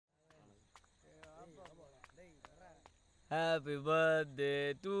Happy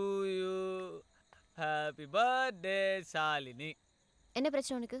birthday to you. Happy birthday Shalini. என்ன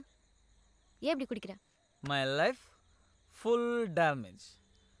பிரச்சனை உனக்கு? ஏன் இப்படி குடிக்கிற? My life full damage.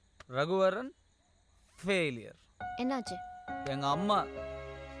 Raghuvaran failure. என்னாச்சு? எங்க அம்மா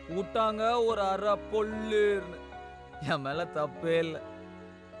விட்டாங்க ஒரு அரை பொல்லுன்னு. என் மேல தப்பே இல்லை.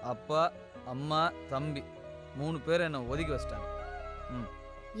 அப்பா அம்மா தம்பி 3 பேர் என்னை ஒதுக்கி வச்சிட்டாங்க.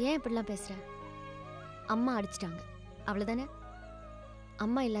 ஏன் இப்படிலாம் பேசுற? அம்மா அடிச்சிட்டாங்க அவ்வளவுதானே?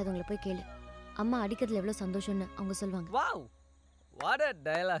 அம்மா இல்லாதவங்களை போய் கேளு. அம்மா அடிக்கிறதுல எவ்வளவு சந்தோஷம்னு அவங்க சொல்லுவாங்க. Wow, what a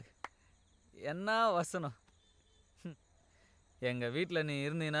dialogue. என்ன வசனம். எங்க வீட்டில் நீ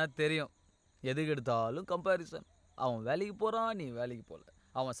இருந்தீன்னா தெரியும். எதுக்கு எடுத்தாலும் கம்பேரிசன். அவன் வேலைக்கு போகிறான், நீ வேலைக்கு போகல.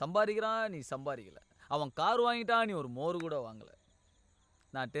 அவன் சம்பாதிக்கிறான், நீ சம்பாதிக்கல. அவன் கார் வாங்கிட்டான், நீ ஒரு மோர் கூட வாங்கலை.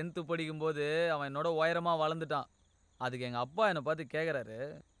 நான் 10th படிக்கும்போது அவன் என்னோட உயரமாக வளர்ந்துட்டான். அதுக்கு எங்கள் அப்பா என்னை பார்த்து கேட்குறாரு,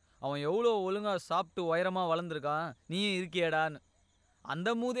 அவன் எவ்வளோ ஒழுங்காக சாப்பிட்டு உயரமாக வளர்ந்துருக்கான், நீயும் இருக்கியடான்னு. அந்த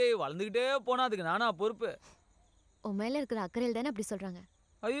மூதே வளர்ந்துக்கிட்டே போனால் அதுக்கு நானா பொறுப்பு? உன் மேலே இருக்கிற அக்கறையில் தானே அப்படி சொல்கிறாங்க.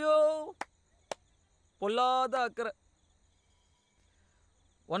 ஐயோ, பொல்லாத அக்கறை.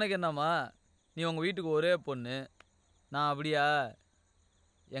 உனக்கு என்னம்மா, நீ உங்கள் வீட்டுக்கு ஒரே பொண்ணு. நான் அப்படியா?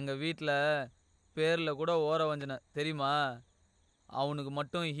 எங்கள் வீட்டில் பேரில் கூட ஓர வஞ்சனை தெரியுமா? அவனுக்கு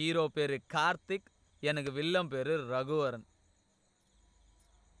மட்டும் ஹீரோ பேர் கார்த்திக், எனக்கு வில்லம் பேர் ரகுவரன்.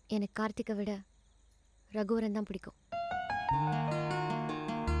 எனக்கு கார்த்திகை விட ரகுவரன் தான் பிடிக்கும்.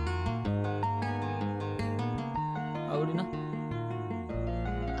 அப்படின்னா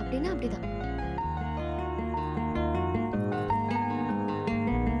அப்படின்னா அப்படிதான்.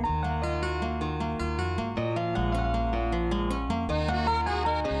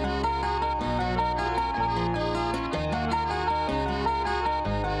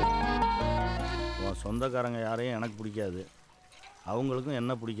 சொந்தக்காரங்க யாரையும் எனக்கு பிடிக்காது, அவங்களுக்கும்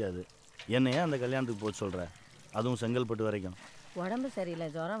என்ன பிடிக்காது. என்னையே அந்த கல்யாணத்துக்கு போக சொல்கிற, அதுவும் செங்கல்பட்டு வரைக்கும். உடம்பு சரியில்லை,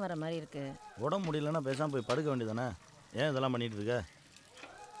 ஜுரம் வர மாதிரி இருக்கு. உடம்பு முடியலன்னா பேசாமல் போய் படுக்க வேண்டியதானே? ஏன் இதெல்லாம் பண்ணிட்டு இருக்க?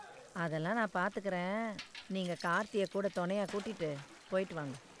 அதெல்லாம் நான் பார்த்துக்கிறேன். நீங்கள் கார்த்தியை கூட துணையாக கூட்டிகிட்டு போயிட்டு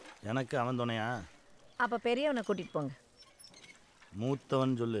வாங்க. எனக்கு அவன் துணையா? அப்போ பெரியவனை கூட்டிகிட்டு போங்க.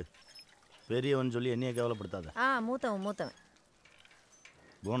 மூத்தவன் சொல்லு, பெரியவன் சொல்லி என்னையே கேவலப்படுத்தாத. மூத்தவன்.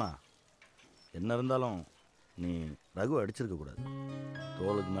 போனா என்ன இருந்தாலும் நீ ரகு அடிச்சிருக்கக்கூடாது.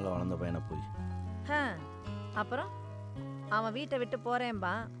 தோளுக்கு மேலே வளர்ந்த பையனை போய். அப்புறம் அவன் வீட்டை விட்டு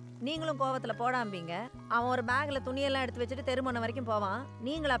போகிறேன்பா, நீங்களும் கோவத்தில் போடாம்பீங்க. அவன் ஒரு பேக்கில் துணியெல்லாம் எடுத்து வச்சுட்டு தெருமணம் வரைக்கும் போவான்,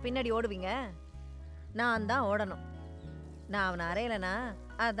 நீங்களா பின்னாடி ஓடுவீங்க? நான் தான் ஓடணும். நான் அவனை அறையலைனா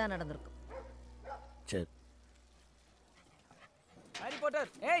அதுதான் நடந்திருக்கும். சரி. ஹாரி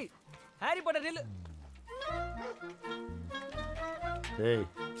பாட்டர், ஏய் ஹாரி பாட்டர் நில்லு. ஏய்,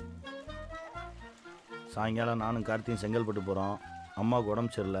 சாயங்காலம் நானும் கார்த்தியும் செங்கல்பட்டு போகிறோம். அம்மாவுக்கு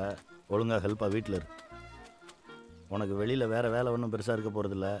உடம்பு சரியில்லை, ஒழுங்காக ஹெல்ப்பாக வீட்டில் இரு. உனக்கு வெளியில் வேறு வேலை ஒன்றும் பெருசாக இருக்க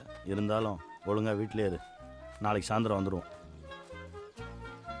போகிறதில்ல, இருந்தாலும் ஒழுங்காக வீட்டிலே இரு. நாளைக்கு சாயந்தரம் வந்துடுவோம்.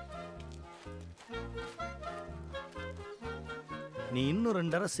 நீ இன்னும்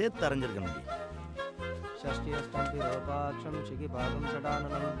 2 அரை சேர்த்து அரைஞ்சிருக்கணும். षष्ठ्यष्टम्पिरोपाक्षं शिखिभागं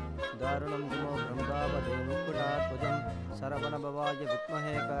षडाननं दारुणं धूमो ब्रह्मावधे मुक्कुटात्वजं सरवणभवाय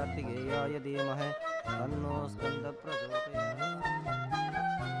विद्महे कार्तिकेयाय धीमहि तन्नो स्कन्दः प्रचोदयात्.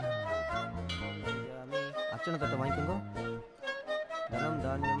 अर्चन तट्ट वांगिकोंगो. धनं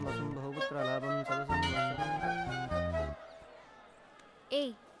धान्यं वसुं बहुपुत्रलाभं सदसं.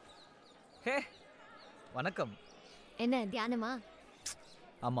 ஏய், ஹே வணக்கம். என்ன தியானமா?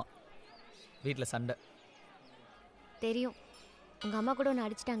 ஆமாம், வீட்டில் சண்டை. தெரியும், உங்கள் அம்மா கூட ஒன்று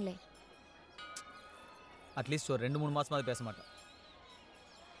அடிச்சிட்டாங்களே. அட்லீஸ்ட் ஒரு 2-3 மாதமாவது பேச மாட்டேன்.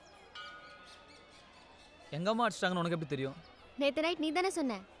 எங்கள் அம்மா அடிச்சிட்டாங்கன்னு உனக்கு எப்படி தெரியும்? நேற்று நைட் நீ தானே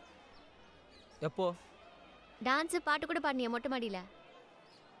சொன்ன. எப்போ? டான்ஸு பாட்டு கூட பாடினியா மொட்டை மாடியில்?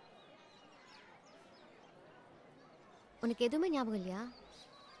 உனக்கு எதுவுமே ஞாபகம் இல்லையா?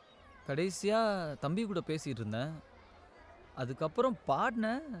 கடைசியாக தம்பி கூட பேசிகிட்டு இருந்தேன், அதுக்கப்புறம்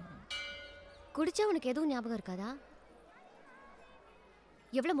பாடினேன். குடிச்சா உனக்கு எதுவும் ஞாபகம் இருக்காதா?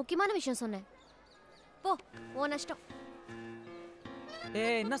 எவ்வளவு முக்கியமான விஷயம் சொன்னேன். போ, ஓ நஷ்டம்.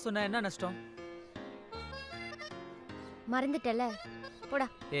 என்ன சொன்ன? என்ன நஷ்டம்? மறந்துட்டல, போடா.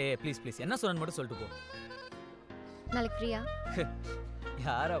 ப்ளீஸ் ப்ளீஸ், என்ன சொன்னு மட்டும் சொல்லிட்டு போ. நாளைக்கு ஃப்ரீயா?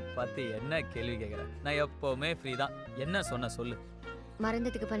 யாரை பார்த்து என்ன கேள்வி கேட்குற? நான் எப்போவுமே ஃப்ரீ தான். என்ன சொன்ன சொல்லு.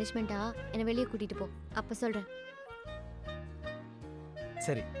 மறந்ததுக்கு பனிஷ்மெண்டா என்னை வெளியே கூட்டிட்டு போ, அப்ப சொல்றேன்.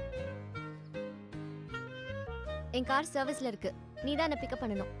 சரி. என் கார் சர்வீஸ்ல இருக்கு, நீ தான் என்ன பிக்கப்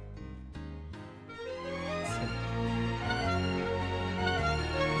பண்ணணும்.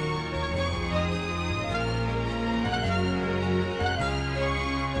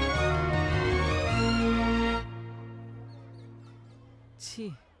 சி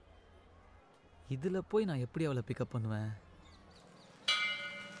இதில் போய் நான் எப்படி அவளை பிக்கப் பண்ணுவேன்?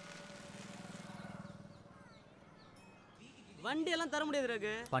 வண்டியெல்லாம் தர முடியாது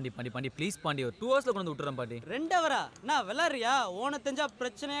ரகு. பாண்டி பாண்டி பாண்டி ப்ளீஸ் பாண்டி, ஒரு 2 ஹவர்ஸில் கொண்டு விட்டுறேன் பாண்டி. 2 ஹவரா? நான் விளாட்றியா? ஓன தெரிஞ்சா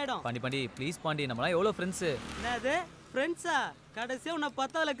பிரச்சனை ஆயிடும். பாண்டி பாண்டி ப்ளீஸ் பாண்டி, நம்மளாம் எவ்வளோ ஃப்ரெண்ட்ஸு. என்னது ஃப்ரெண்ட்ஸா? கடைசியாக உன்னை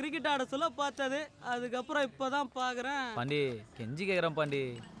 10ஆல் கிரிக்கெட் ஆட சொல்ல பார்த்தது, அதுக்கப்புறம் இப்போ தான் பார்க்குறேன். பாண்டி கெஞ்சி கேட்குறேன் பாண்டி.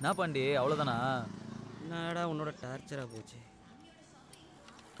 என்ன பாண்டி அவ்வளோதானா? என்னடா உன்னோட டார்ச்சராக போச்சு.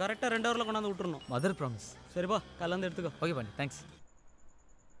 கரெக்டாக 2 ஹவரில் கொண்டாந்து விட்டுறணும். Mother promise. சரிப்பா, கலந்து எடுத்துக்கோ. Okay Pandi, thanks.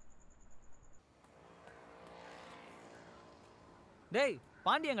 டேய்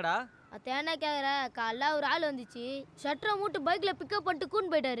பாண்டி எங்கடா? அத்தேனா கேக்குற, காலைல ஒரு ஆள் வந்துச்சு, ஷட்டரை மூட்டு பைக்ல பிக்கப் பண்ணிட்டு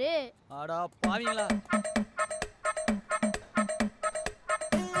கூன்னு போயிட்டாரு. ஆடா பாவீங்களா.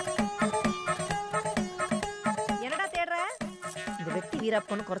 என்னடா தேடுற? இந்த வெட்டி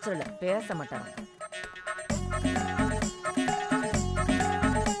வீரப்பன்னு குறைச்சல பேச மாட்டாங்க.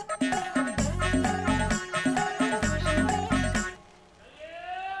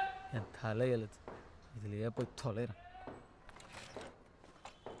 என் தலை எழுத்து இதுலயே போய் தொலைறேன்.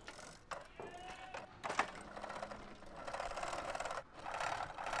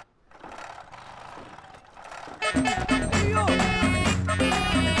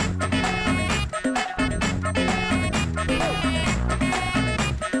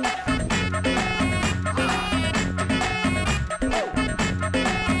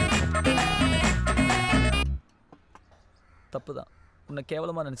 தப்பு தான், உன்னை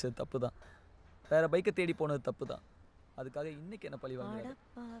கேவலமாக நினச்சது தப்பு தான், வேற பைக்கை தேடி போனது தப்பு தான். அதுக்காக இன்னைக்கு என்ன பழி வாங்க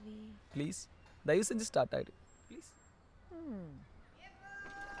ப்ளீஸ். தயவு செஞ்சு ஸ்டார்ட் ஆகிடு ப்ளீஸ்.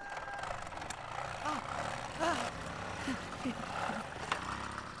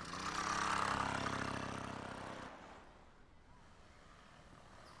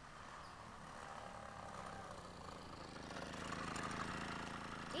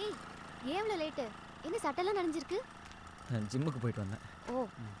 ஏய் ஏன் இவ்வளோ லேட்டு? என்ன சட்டெல்லாம் நனைஞ்சிருக்கு? நான் ஜிம்முக்கு போயிட்டு வந்தேன். ஓ,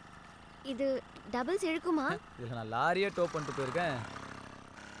 இது டபுள்ஸ் இழுக்குமா? இதில் நான் லாரியே டோ பண்ணிட்டு போயிருக்கேன்.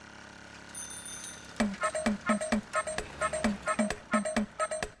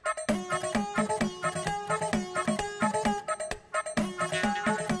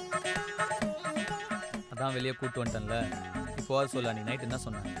 அதான் வெளியே கூப்பிட்டு வந்துட்டேன்ல, இப்போ சொல்ல நீ நைட் என்ன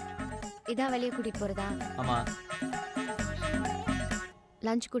சொன்ன? இதான் வெளியே கூட்டிட்டு போறதா? ஆமாம்.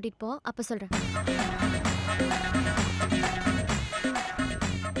 லஞ்ச் கூட்டிட்டு போ, அப்போ சொல்றேன்.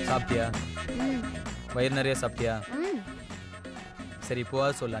 சாப்பிட்டியா? வயிறு நிறைய சாப்பிட்டியா? சரி இப்போ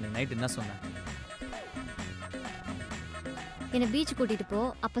சொல்ல நீ நைட் என்ன சொன்ன? என்னை பீச் கூட்டிட்டு போ,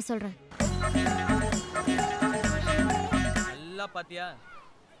 அப்போ சொல்றேன். நல்லா பாத்தியா?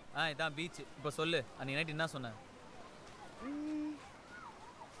 இதான் பீச். இப்போ சொல்லு அன்னைக்கு நைட் என்ன சொன்ன?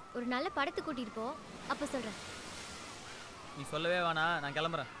 ஒரு நல்ல படத்துக்கு கூட்டிட்டு போ, அப்போ சொல்றேன். நீ சொல்லவே வேணாம், நான்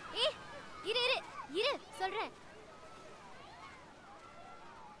கிளம்புறேன். ஏய் இரு இரு இரு சொல்றேன்.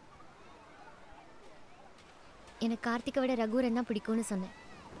 எனக்கு கார்த்திகை விட ரகுவரன் தான் பிடிக்கும்னு சொன்னேன்.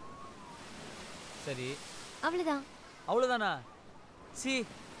 சரி அவ்வளவுதான். அவ்வளோதானா? சி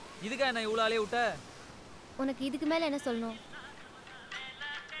இதுக்கா என்ன இவ்வளோ ஆளே விட்ட? உனக்கு இதுக்கு மேல என்ன சொல்லணும்?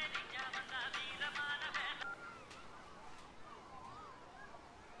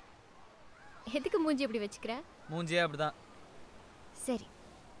 எதுக்கு மூஞ்சி எப்படி வச்சுக்கிற? மூஞ்சியே அப்படிதான். சரி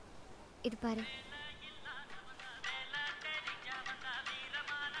இது பாரு.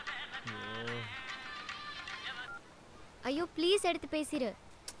 ஐயோ ப்ளீஸ் எடுத்து பேசிரு.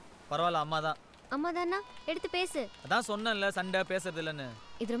 பரவாயில்ல, அம்மா தான். அம்மா தானா? எடுத்து பேசு. அதான் சொன்னேன்ல சண்டை பேசுறது இல்லைன்னு.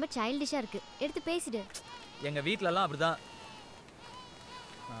 இது ரொம்ப சைல்டிஷா இருக்கு, எடுத்து பேசிடு. எங்கள் வீட்டிலலாம் அப்படிதான்.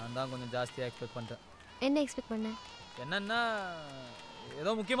 நான் தான் கொஞ்சம் ஜாஸ்தியாக எக்ஸ்பெக்ட் பண்ணிட்டேன். என்ன எக்ஸ்பெக்ட் பண்ண? என்னன்னா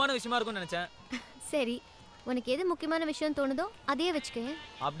ஏதோ முக்கியமான விஷயமா இருக்கும்னு நினச்சேன். சரி, உனக்கு எது முக்கியமான விஷயம் தோணுதோ அதையே வச்சுக்க.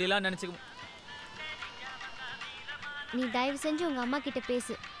 அப்படிலாம் நினச்சிக்க. நீ தயவு செஞ்சு உங்க அம்மா கிட்ட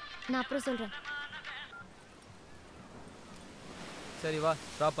பேசு, நான் அப்புறம் சொல்றேன். சரி வா,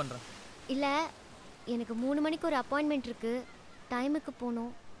 ட்ராப் பண்ணுறேன். இல்லை, எனக்கு 3 மணிக்கு ஒரு அப்பாயின்மெண்ட் இருக்கு, டைமுக்கு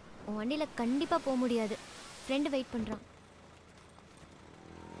போகணும். உன் வண்டியில் கண்டிப்பாக போக முடியாது, ஃப்ரெண்டு வெயிட் பண்ணுறான்.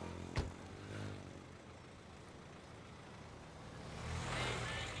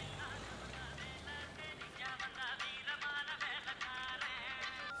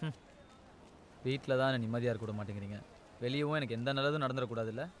 வீட்டில் தான் நிம்மதியாக இருக்க விட மாட்டேங்கிறீங்க. வெளியவும் எனக்கு எந்த நல்லதும்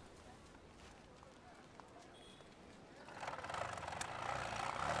நடந்துடக்கூடாதுல்ல.